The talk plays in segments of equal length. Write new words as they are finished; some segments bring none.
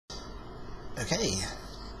Okay,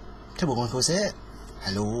 Tibblewinkles here.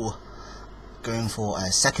 Hello. Going for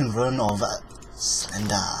a second run of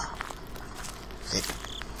Slender. Okay.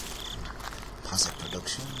 Passive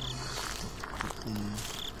production.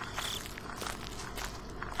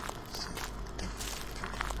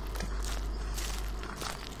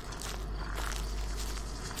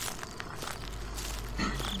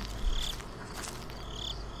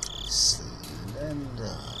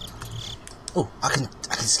 Slender. Oh, I can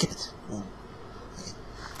skip it. Ooh.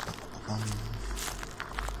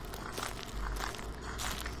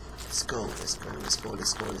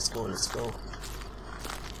 Let's go.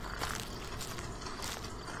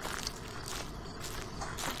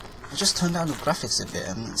 I just turned down the graphics a bit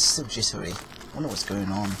and it's still jittery. I wonder what's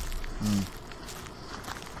going on.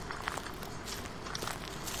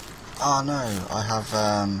 Oh no, I have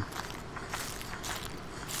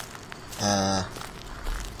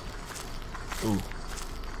ooh,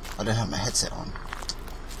 I don't have my headset on.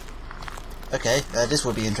 Okay, this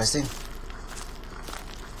will be interesting.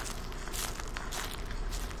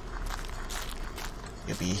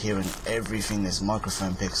 You'll be hearing everything this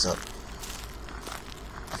microphone picks up,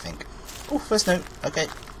 I think. Oh, first note. Okay,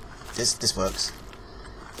 this works.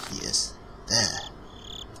 He is there.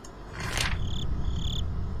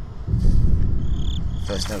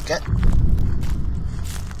 First note get.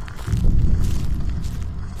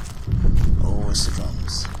 Oh, it's the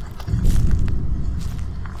drums.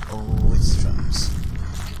 Oh, it's the drums.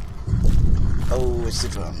 Oh, it's the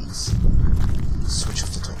drums. Switch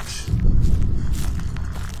off the torch.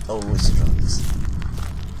 Oh, it's the drums.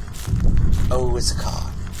 Oh, it's a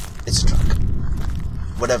car. It's a truck.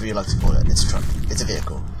 Whatever you like to call it, it's a truck. It's a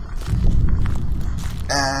vehicle.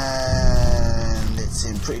 And it's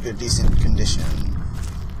in pretty good, decent condition.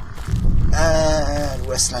 And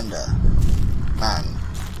we're Slender. Man.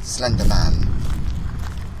 Slender Man.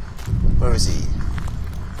 Where is he?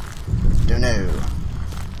 Don't know.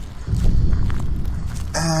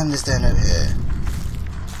 And is there a note here?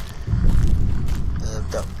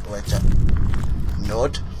 Wait up.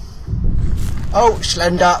 Nod. Oh,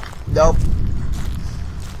 Slender. Nope.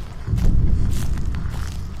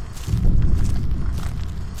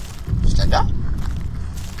 Slender?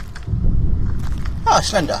 Ah,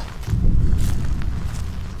 Slender.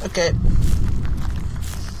 Okay.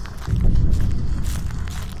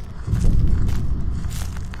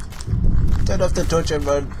 Turn off the torch and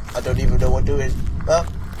run. I don't even know what to do.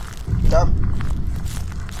 Dumb.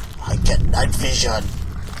 I get night vision.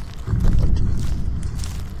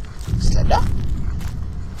 Slender?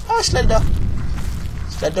 Oh, Slender.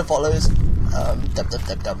 Slender follows. Dub.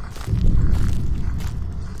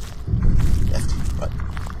 Left, right,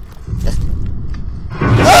 left.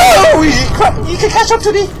 Oh, crap! You can catch up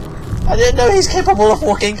to me. I didn't know he's capable of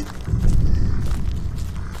walking.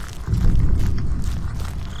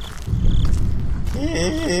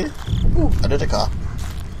 Ooh, another car.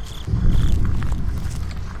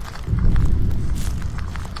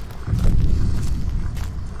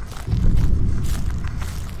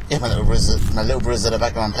 Yeah, my little brothers in the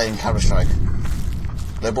background playing Counter-Strike.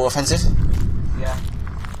 Global offensive? Yeah.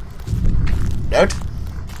 Note?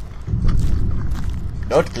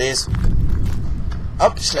 Note, please.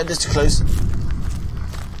 Oh, Slender's too close.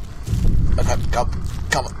 Okay,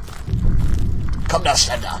 come on. Come now,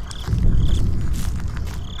 Slender.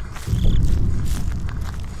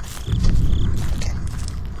 Okay.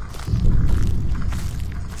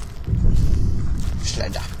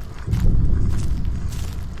 Slender.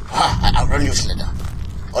 I outrun you, Slender.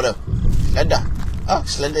 Oh no. Slender. Oh,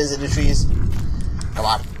 Slender is in the trees. Come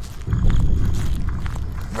on.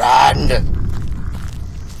 Run!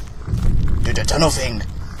 Do the tunnel thing.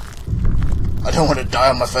 I don't want to die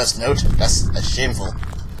on my first note. That's shameful.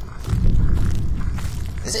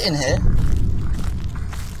 Is it in here?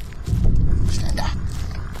 Slender.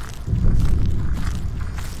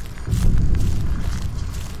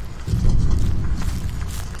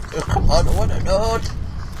 Oh, come on, I want a note.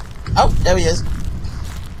 Oh, there he is.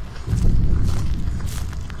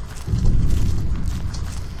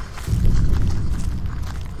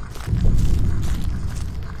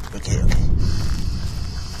 Okay.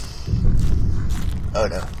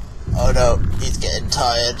 Oh no, he's getting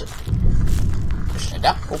tired.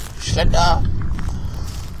 Slender? Oh, Slender.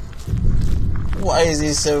 Why is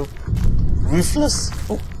he so ruthless?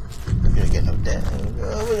 Oh, I'm gonna get a note there.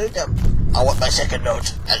 I want my second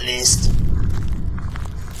note, at least.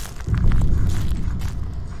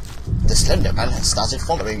 The Slender Man has started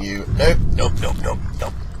following you. Nope.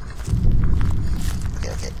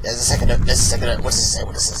 Okay. There's a second note. What does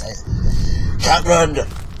it say? Can't run.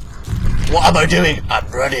 What am I doing? I'm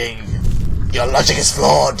running. Your logic is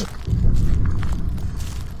flawed.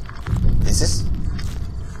 Is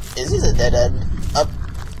this a dead end?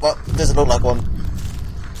 Well, doesn't look like one.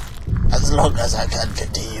 As long as I can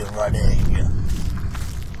continue running.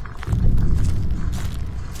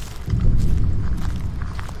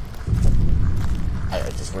 I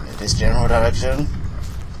just went in this general direction.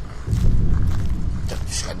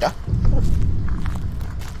 Slender.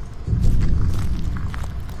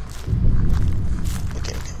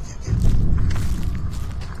 Okay.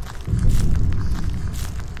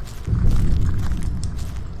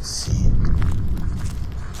 I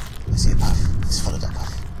see the path. Let's follow that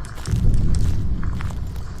path.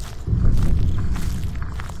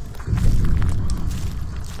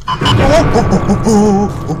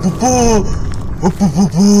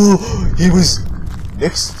 He was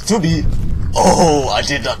next to me. Oh, I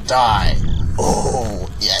did not die. Oh,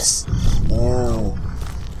 yes. Oh.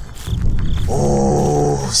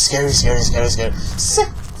 Oh, scary.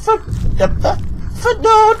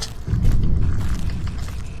 Footnote.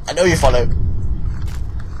 I know you follow.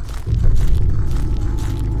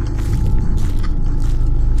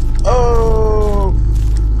 Oh.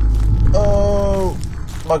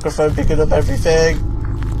 Microphone picking up everything.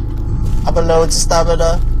 I'm a low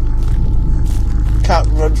stamina. Can't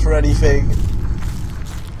run for anything.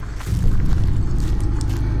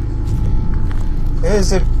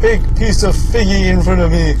 There's a big piece of thingy in front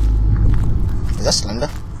of me. Is that Slender?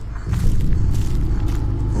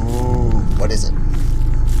 Ooh, what is it?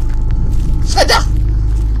 Slender!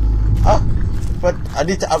 Ah, but I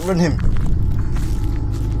need to outrun him.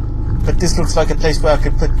 But this looks like a place where I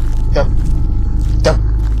could put... Dump.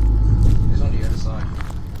 He's on the other side.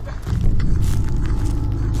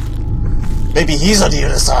 Maybe he's on the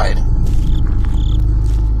other side.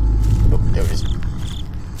 Oh, there it is.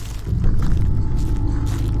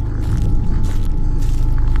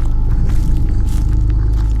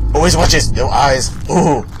 Always watches, no eyes.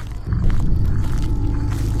 Ooh.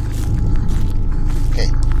 Okay.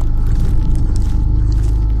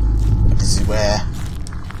 This is where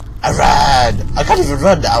I ran. I can't even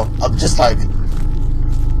run now. I'm just like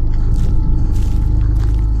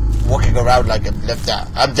walking around like I'm left out.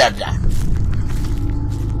 I'm dead now.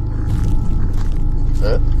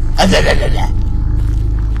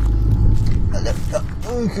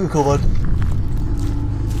 Come on.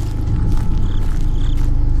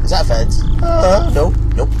 Is that a fence? Nope.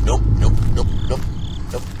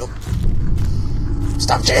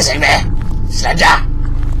 Stop chasing me! Slender!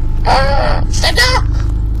 Slender!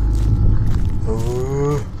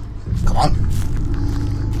 Come on.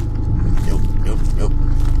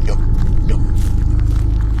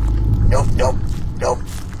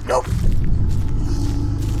 Nope.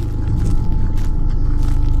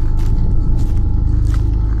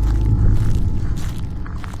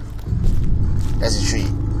 There's a tree.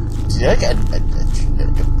 Did I get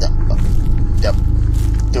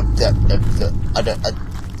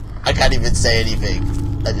I can't even say anything.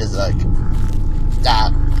 I just like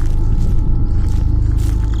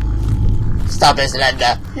Stop it,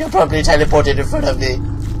 Slender. You're probably teleported in front of me.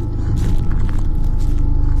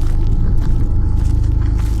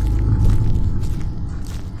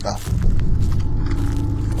 Oh,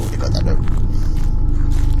 you got that note.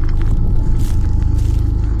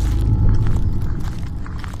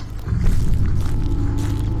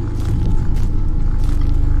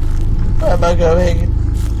 Where am I going?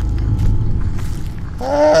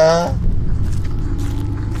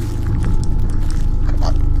 Come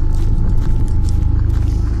on.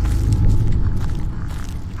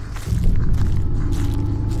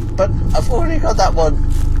 But I've already got that one.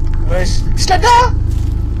 Where's Slender?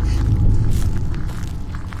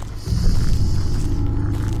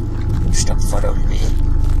 Stop following me.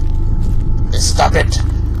 Stop it.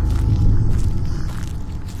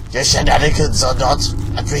 Your shenanigans are not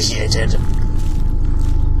appreciated.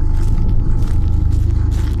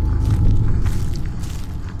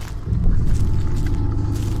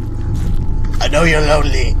 I know you're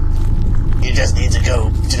lonely. You just need to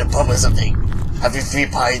go to the pub or something. Have your 3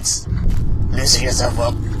 pints. Loosen yourself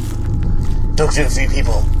up. Talk to a few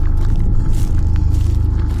people.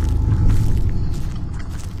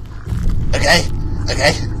 Okay?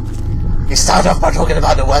 You start off by talking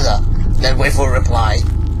about the weather, then wait for a reply.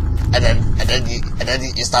 And then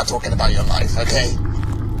you start talking about your life, okay?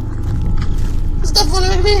 Stop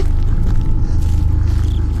following me!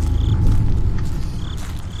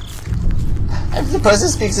 If the person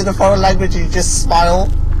speaks in a foreign language, you just smile.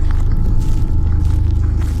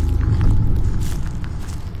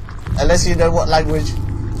 Unless you know what language.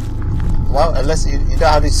 Well, unless you know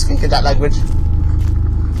how to speak in that language.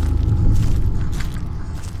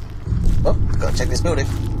 Oh, gotta check this building.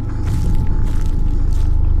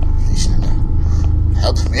 Slender.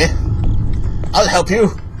 Help me. I'll help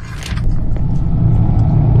you.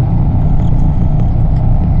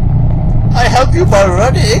 I help you by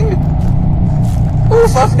running. Oh,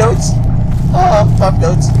 5 notes. Oh, 5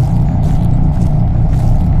 notes.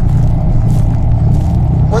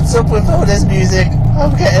 What's up with all this music?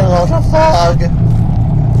 I'm getting a lot of fog.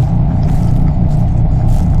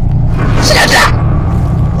 Slender!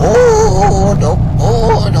 Oh no!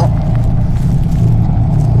 Oh no!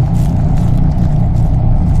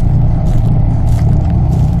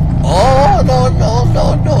 Oh no! No!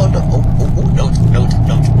 No! No! No! Oh! Note! Note!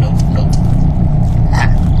 Note! Note! Note!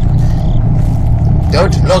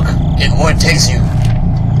 Don't look! It overtakes you.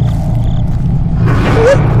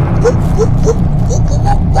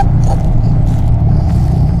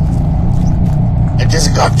 I just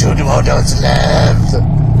got 2 more notes left.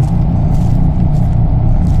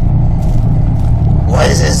 Why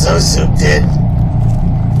is it so zoomed in?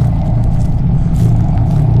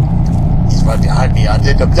 He's right behind me. I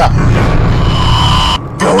did him.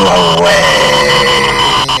 Go away!